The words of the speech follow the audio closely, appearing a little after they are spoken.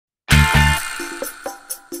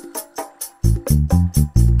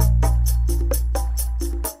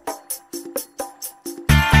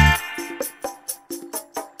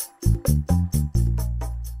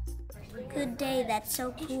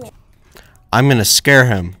Cool. I'm gonna scare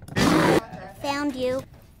him. Found you.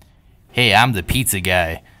 Hey, I'm the pizza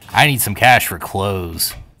guy. I need some cash for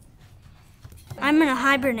clothes. I'm gonna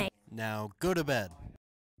hibernate. Now go to bed.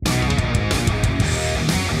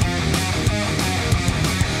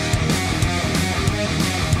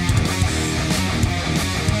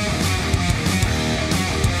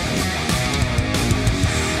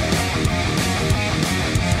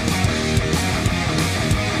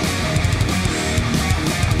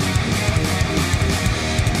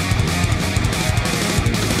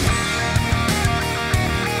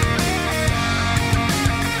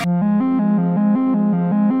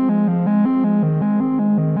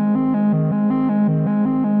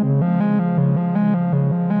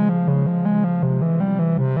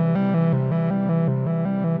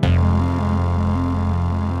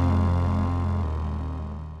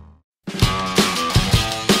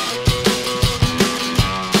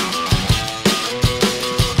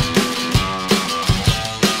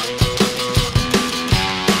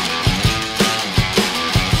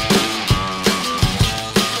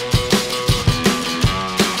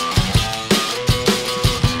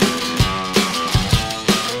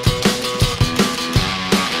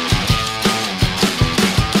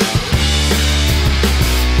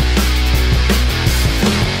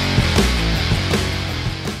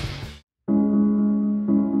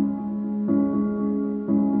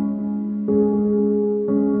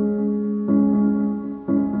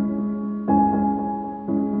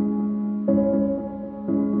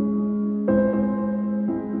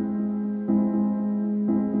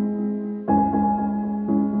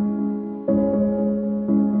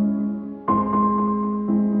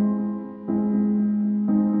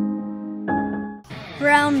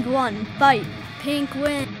 Round 1, fight. Pink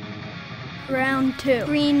win. Round 2,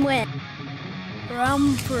 green win.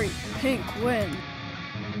 Round 3, pink win.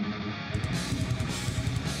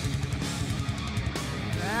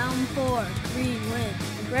 Round 4, green win.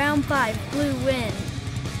 Round 5, blue win.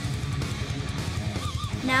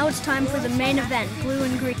 Now it's time for the main event, blue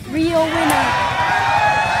and green. Real winner!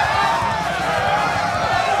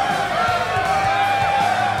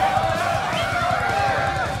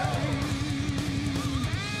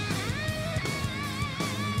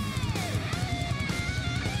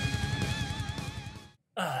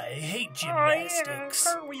 I hate gymnastics.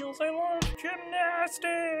 Oh, yeah, cartwheels. I love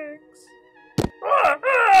gymnastics.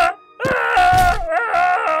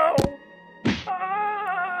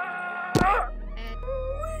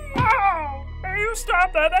 Hey, you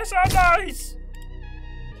stop that. That's not nice.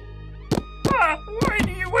 Why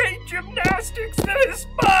do you hate gymnastics this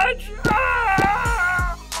much?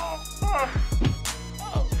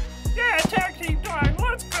 Yeah, tag team time.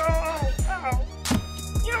 Let's go. Ow.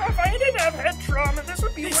 You know, if I didn't have head trauma, this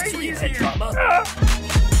would be way easier. Head trauma.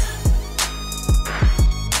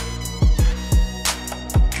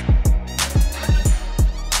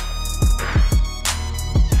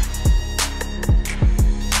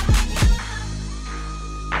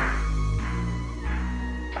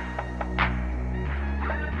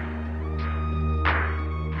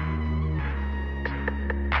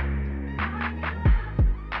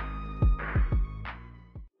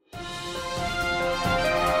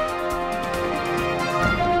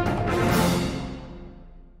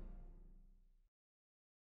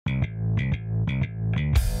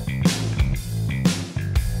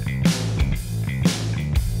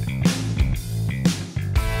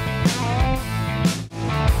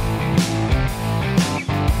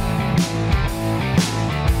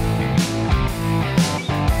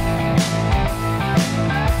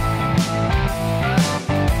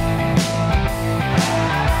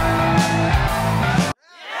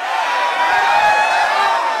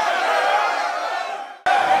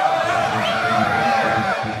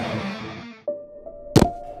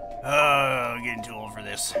 Getting too old for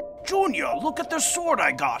this. Junior, look at the sword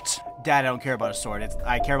I got. Dad, I don't care about a sword.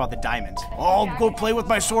 I care about the diamond. I'll go play with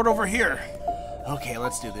my sword over here. Okay,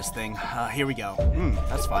 let's do this thing. Here we go.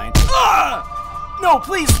 That's fine. No,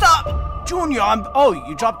 please stop! Junior, oh,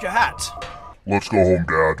 you dropped your hat. Let's go home,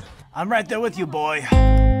 Dad. I'm right there with you, boy.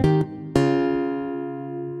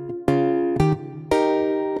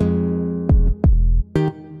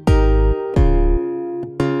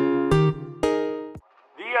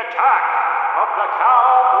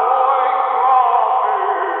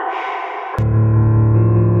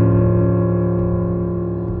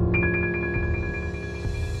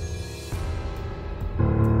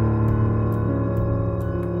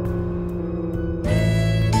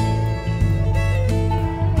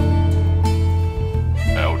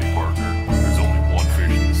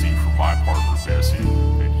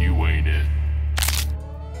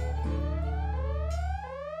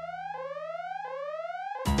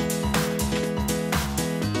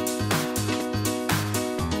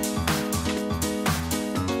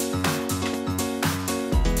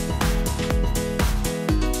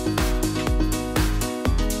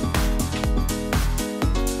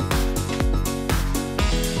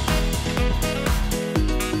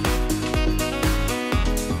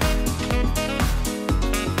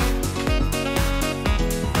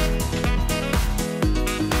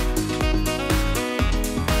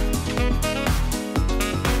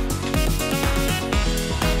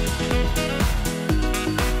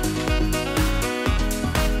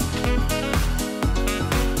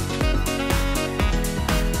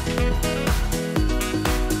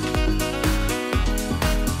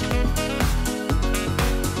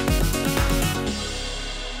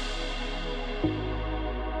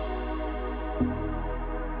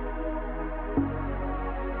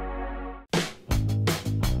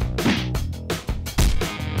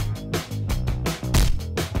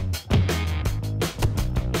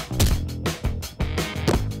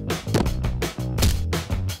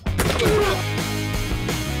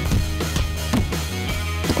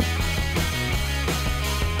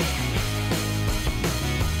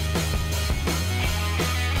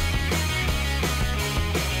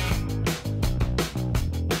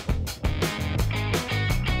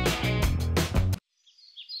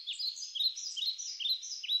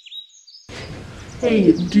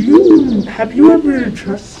 Hey, have you ever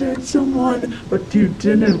trusted someone, but you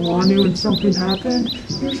didn't want to and something happened?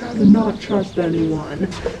 Here's how to not trust anyone.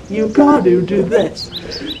 You gotta do this.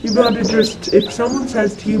 You gotta just, if someone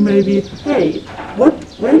says to you maybe, hey,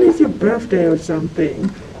 when is your birthday or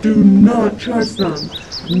something? Do not trust them.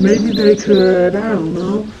 Maybe they could, I don't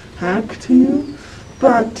know, hack to you,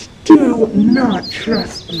 but do not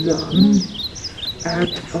trust them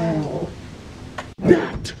at all.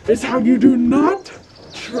 That is how you do not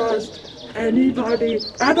trust anybody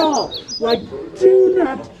at all. Like, do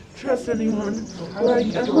not trust anyone.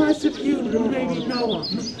 Like, unless if you maybe know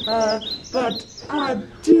them. But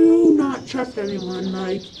do not trust anyone.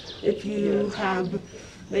 Like, if you have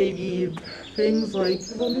maybe things like,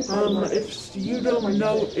 if you don't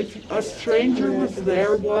know, if a stranger was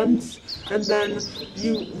there once and then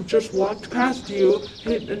you just walked past you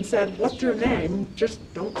and said, what's your name? Just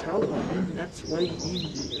don't tell them. That's way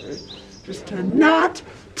easier. Just to not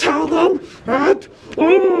tell them at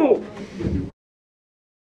all.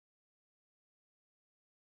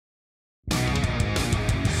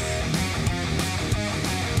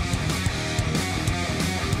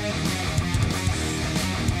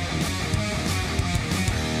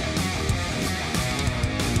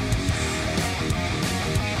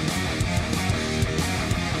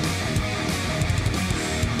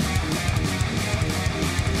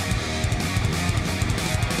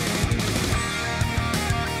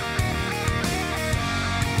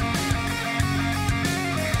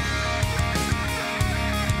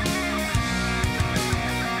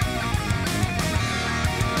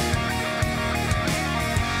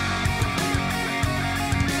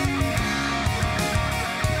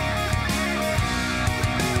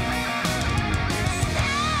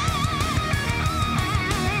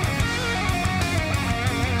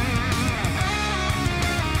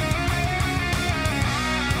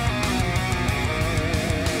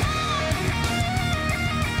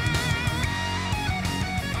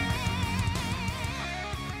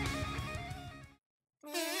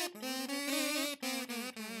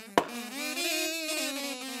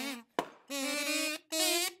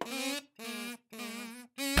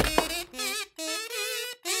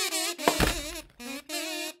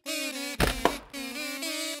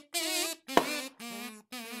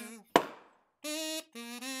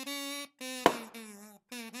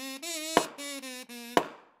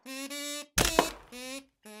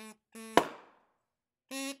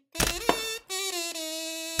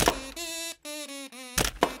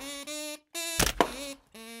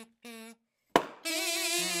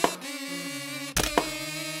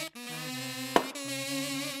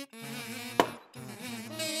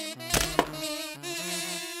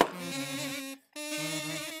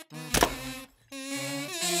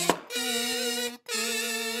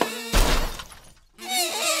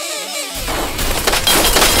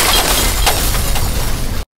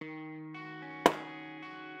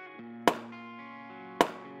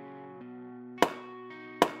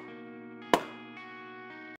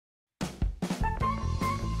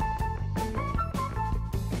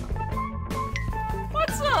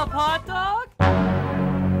 What's up, hot dog?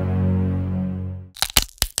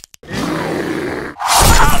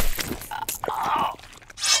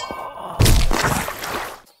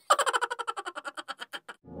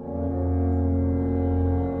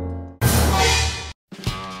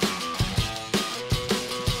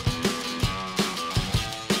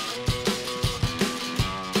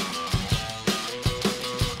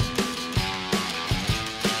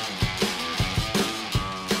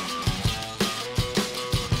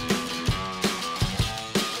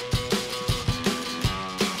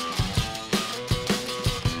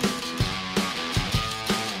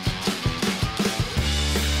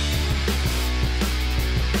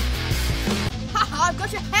 I've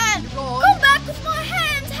got your hand, Ron. Go back with my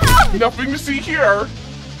hands, help! Nothing to see here.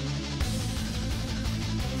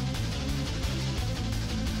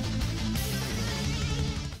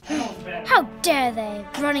 How dare they,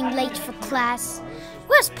 running late for class.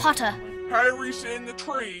 Where's Potter? Harry's in the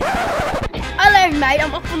tree. Hello, mate.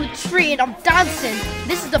 I'm up on the tree and I'm dancing.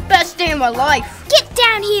 This is the best day of my life. Get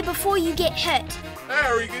down here before you get hurt.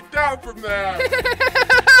 Harry, get down from there.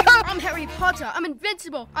 I'm Harry Potter. I'm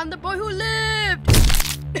invincible. I'm the boy who lived.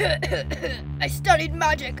 I studied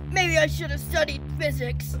magic. Maybe I should have studied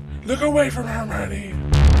physics. Look away from Hermione.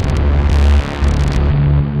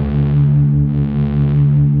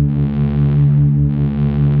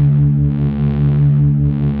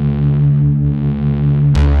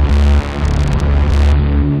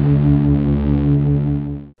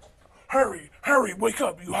 Harry, wake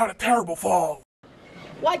up. You had a terrible fall.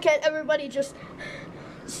 Why can't everybody just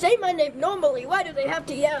say my name normally? Why do they have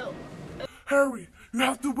to yell? Harry, you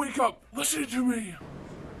have to wake up. Listen to me.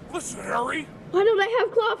 Listen, Harry. Why don't I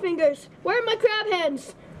have claw fingers? Where are my crab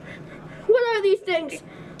hands? What are these things?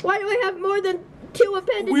 Why do I have more than 2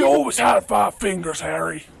 appendages? We always had 5 fingers,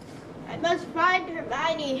 Harry. I must find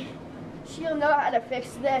Hermione. She'll know how to fix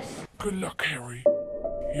this. Good luck, Harry.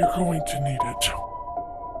 You're going to need it.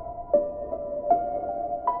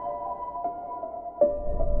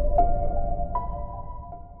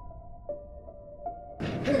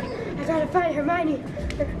 I gotta find Hermione.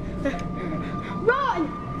 Ron!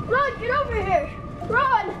 Ron, get over here!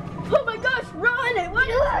 Ron! Oh my gosh, Ron! What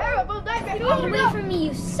a terrible nightmare! Get away from me,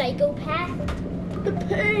 you psychopath. The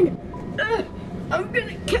pain! I'm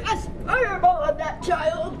gonna cast fireball on that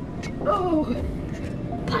child! Oh!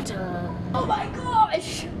 Potter. Oh my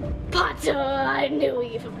gosh! Potter, I knew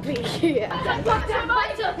you would be here.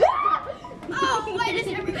 Potter! Oh, why does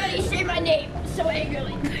everybody say my name so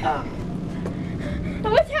angrily?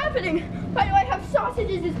 What's happening? Why do I have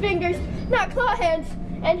sausages as fingers, not claw hands?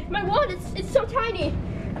 And my wand, it's so tiny.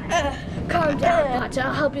 Calm down, Potter.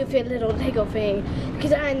 I'll help you with your little Lego thing.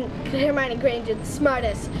 Because I'm Hermione Granger, the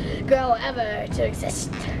smartest girl ever to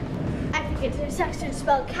exist. I think it's a section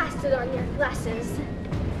spell casted on your glasses.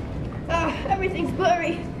 Everything's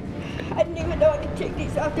blurry. I didn't even know I could take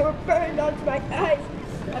these off. They were burned onto my eyes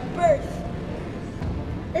at birth.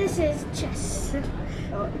 This is chess.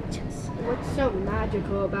 Chess. What's so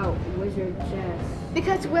magical about wizard chess?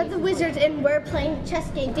 Because we're the wizards and we're playing the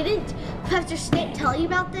chess game. Didn't Professor Snape tell you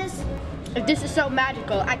about this? If this is so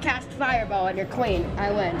magical, I cast fireball on your queen.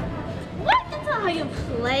 I win. What? That's not how you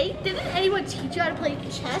play. Didn't anyone teach you how to play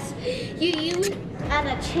chess? You use an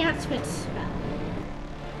enchantment spell.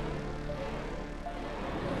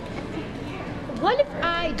 What if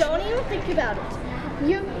I don't even think about it?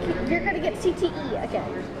 You're gonna get CTE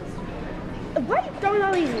again. Why are you throwing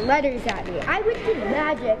all these letters at me? I went to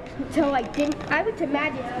magic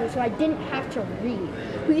school so I didn't have to read.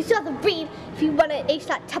 We still have to read if you want to ace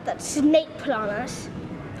that test that Snape put on us.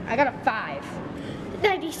 I got a 5.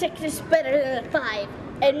 96 is better than a 5,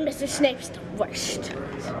 and Mr. Snape's the worst.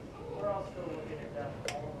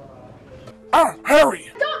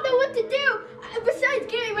 Harry! Don't know what to do! Besides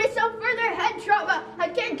giving myself further head trauma, I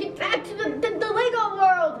can't get back to the Lego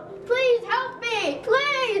world! Please help me!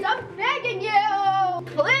 Please! I'm begging you!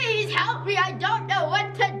 Please help me! I don't know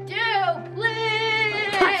what to do!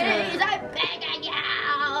 Please! I'm begging you!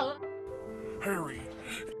 Harry,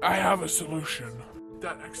 I have a solution.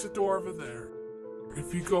 That exit door over there.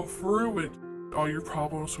 If you go through it, all your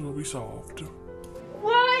problems will be solved.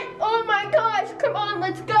 What? Oh my gosh! Come on,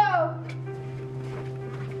 let's go!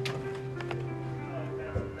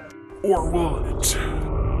 Or will it?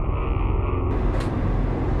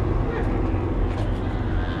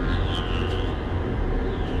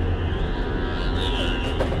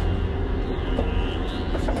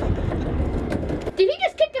 Did he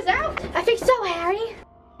just kick us out? I think so, Harry.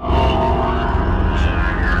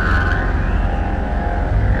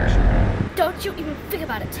 Don't you even think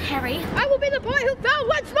about it, Harry. I will be the boy who fell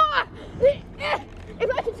once more! If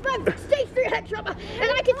I can survive stage 3 head trauma,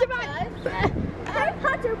 and I can survive... Harry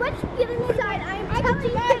Potter, once you get inside, I'm telling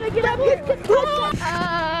you to get up here.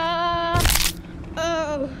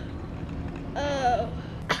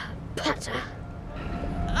 Potter.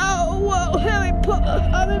 Oh, whoa, Harry Potter,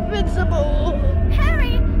 I'm invincible.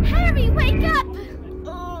 Harry, wake up!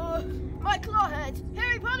 My claw hands.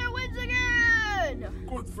 Harry Potter wins again.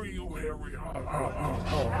 Good for you, Harry.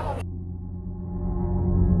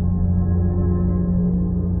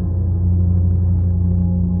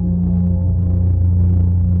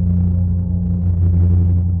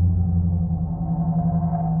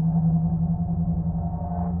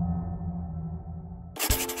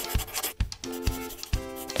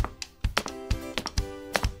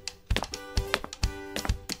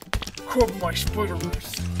 Grab my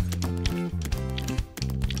spider-verse.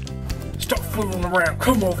 Stop fooling around.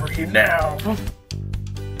 Come over here now.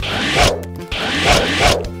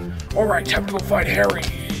 Alright, time to go fight Harry.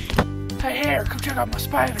 Hey, Harry, come check out my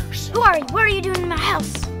spiders. Who are you? What are you doing in my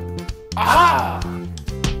house? Ah!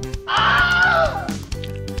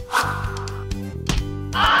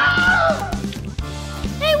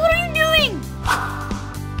 Hey, what are you doing?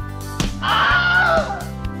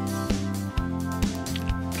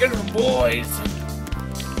 Get him, boys.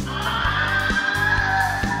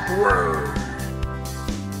 Whoa.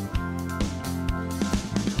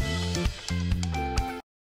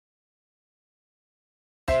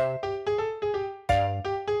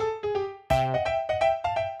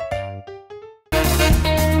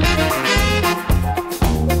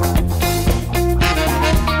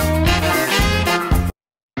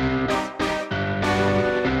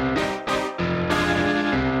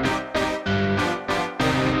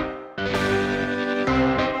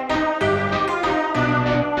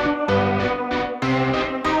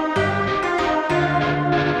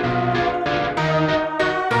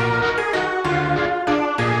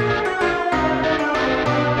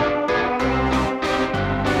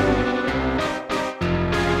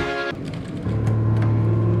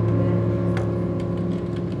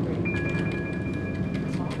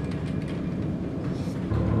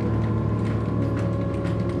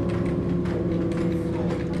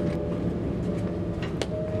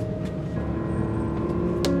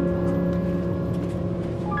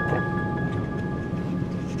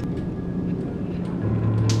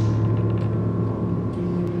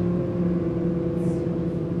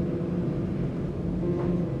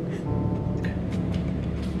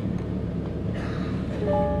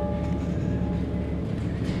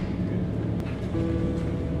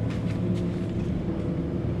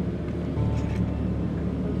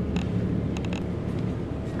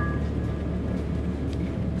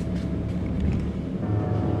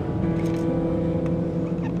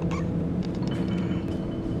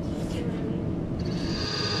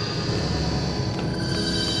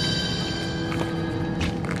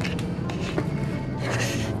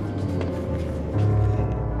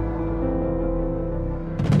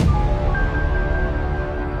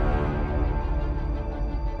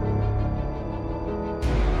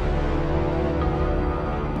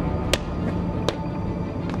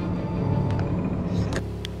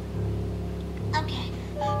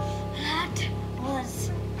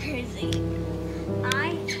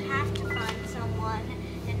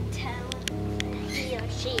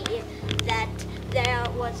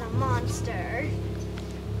 was a monster.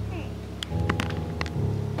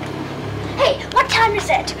 Hey, what time is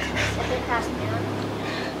it? 7 past noon.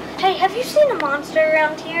 Hey, have you seen a monster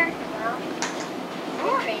around here? No.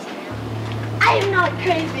 You're crazy now. I am not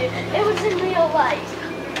crazy. It was in real life.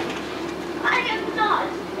 I am not.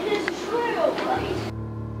 It is true.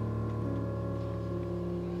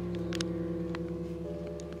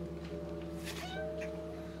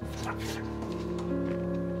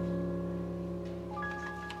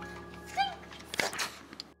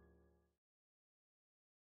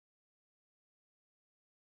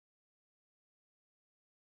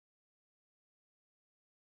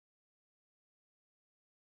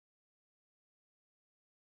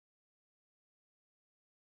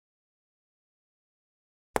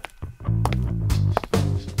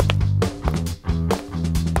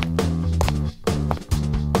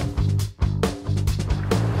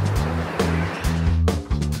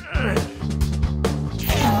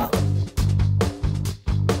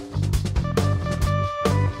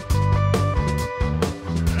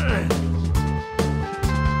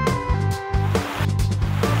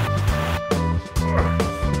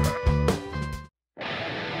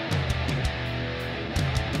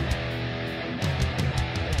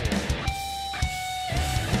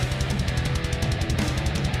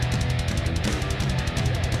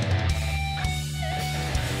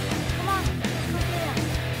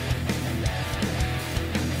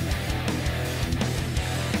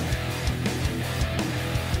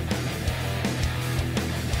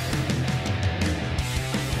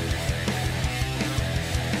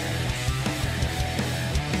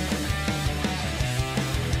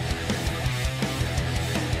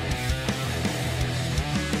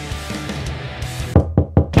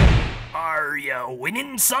 Are you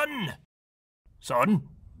winning, son? Son?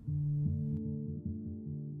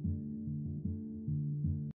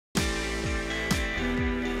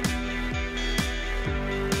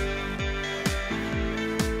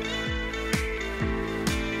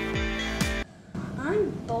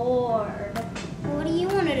 I'm bored. What do you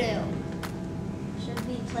want to do? Should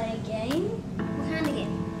we play a game? What kind of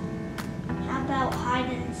game? How about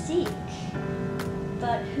hide and seek?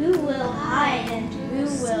 But who will hide and who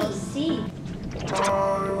will seek?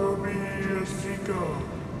 I will be a seeker.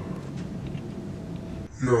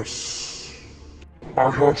 Yes. I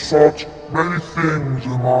have sought many things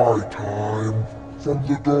in my time, from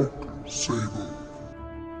the dark sable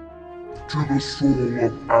to the soul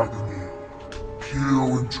of agony.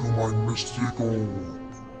 Peer into my mystical,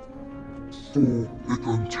 for it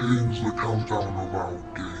contains the countdown of our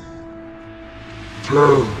game.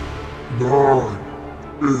 10, 9,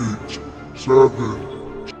 8, 7,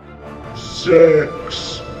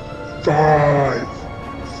 6, 5,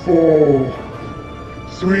 4,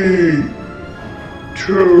 3,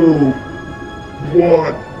 2,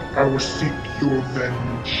 1. I will seek your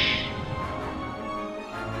revenge.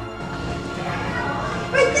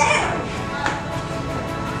 Right there!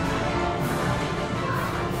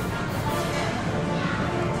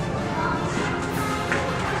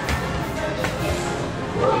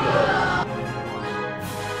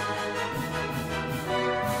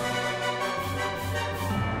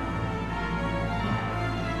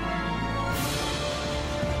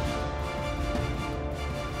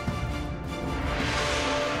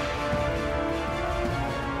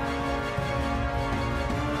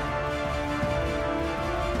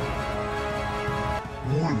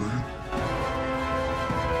 Really?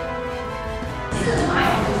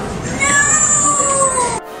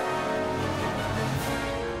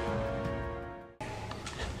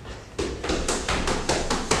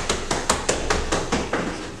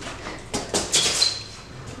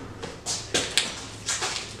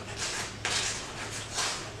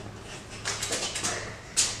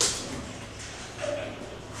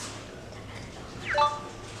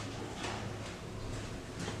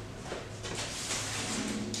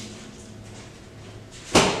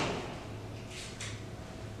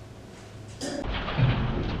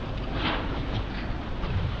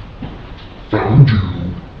 Found you.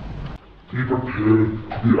 Be prepared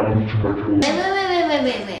to be added to my collection.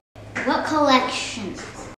 Wait. What collection?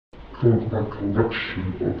 For my collection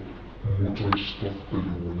of multi-stuff that you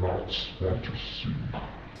will not want to see.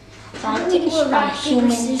 I think we're rock,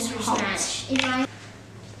 paper, scissors, match.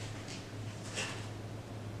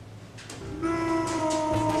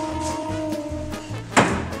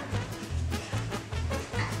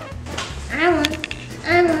 I won.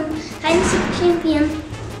 Hide and seek champion.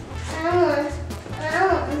 I won.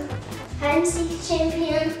 Hide and seek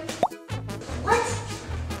champion. What?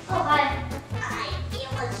 Oh, it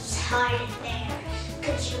was hiding there.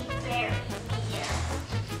 Could you bury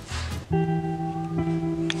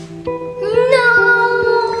me?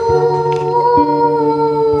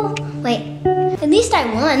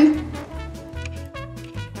 fun.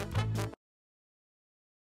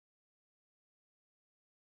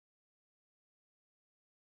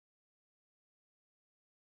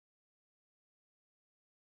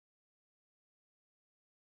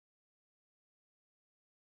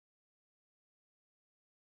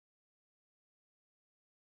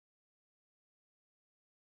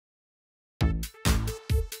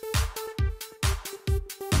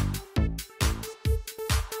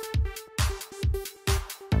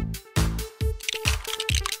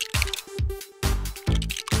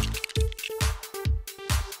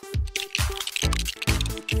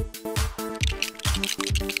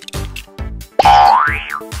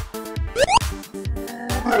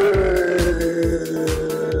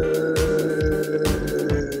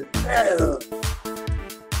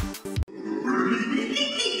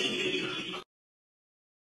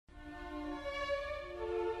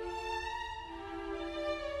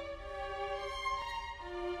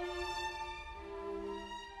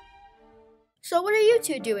 So what are you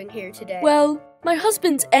two doing here today? Well, my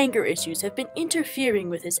husband's anger issues have been interfering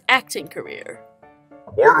with his acting career.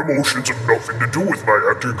 My emotions have nothing to do with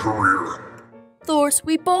my acting career. Thors,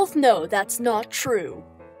 we both know that's not true.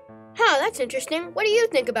 Huh, that's interesting. What do you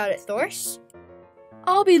think about it, Thors?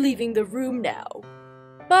 I'll be leaving the room now.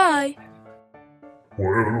 Bye.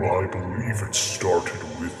 Well, I believe it started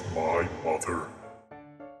with my mother.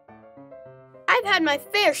 I've had my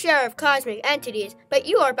fair share of cosmic entities, but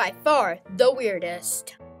you are by far the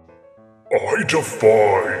weirdest. I defy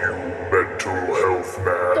you, mental health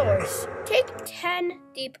man. Thors, take 10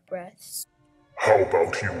 deep breaths. How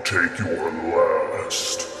about you take your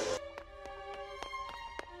last?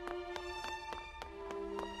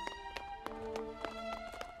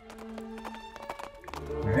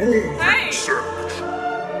 Moving set.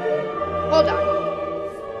 Hold on.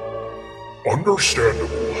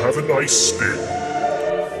 Understandable. Have a nice spin.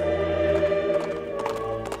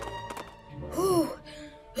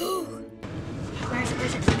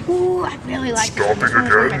 Ooh, I really like this. Stopping This one's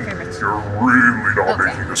one of my again? favorites. You're really not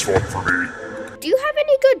making this fun for me. Do you have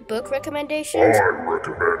any good book recommendations? I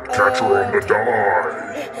recommend Catcher on the Die.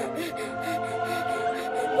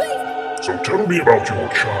 So tell me about your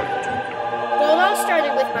childhood. Well, it all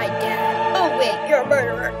started with my dad. Oh wait, you're a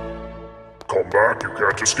murderer. Come back, you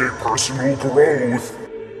can't escape personal growth.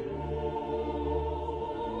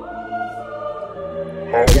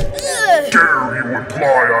 How dare you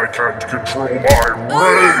imply I can't control my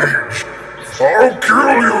rage? I'll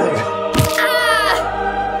kill you!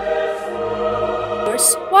 Thors,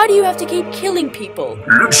 why do you have to keep killing people?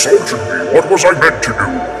 He insulted me. What was I meant to do?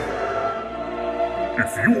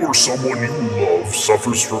 If you or someone you love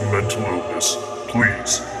suffers from mental illness,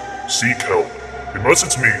 please seek help. Unless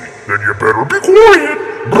it's me, then you better be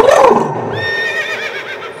quiet!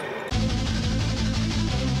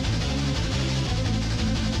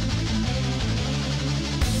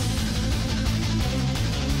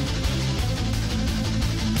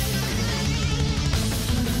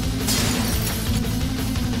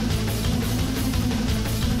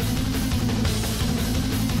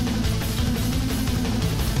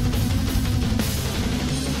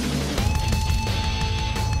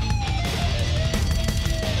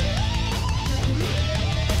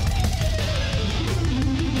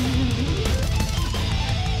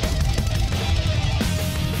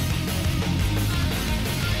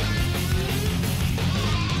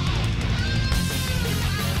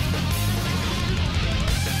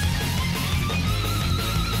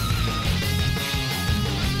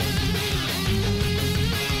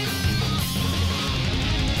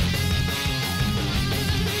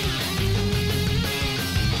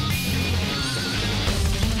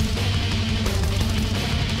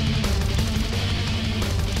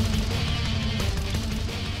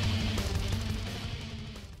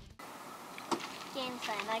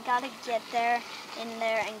 I gotta get in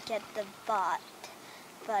there and get the bot.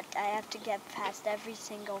 But I have to get past every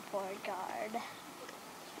single board guard.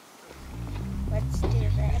 Let's do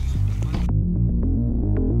this.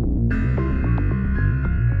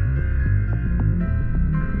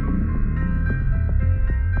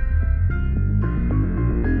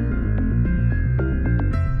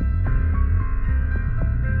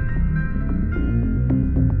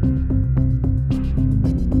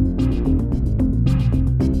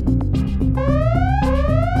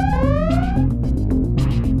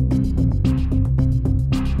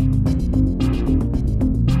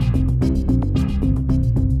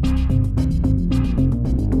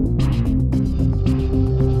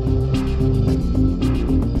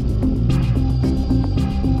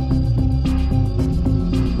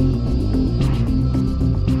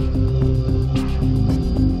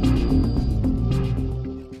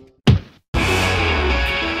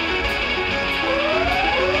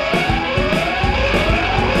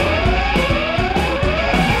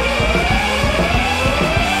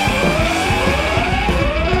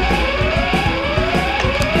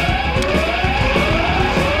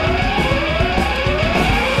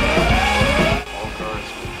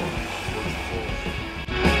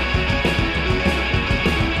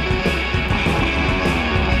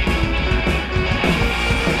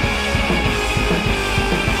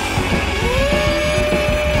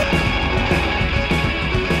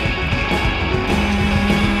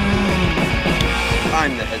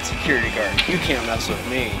 security guard. You can't mess with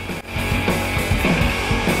me.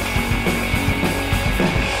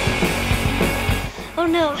 Oh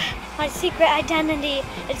no, my secret identity.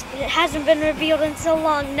 It hasn't been revealed in so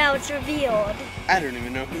long, now it's revealed. I don't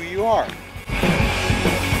even know who you are.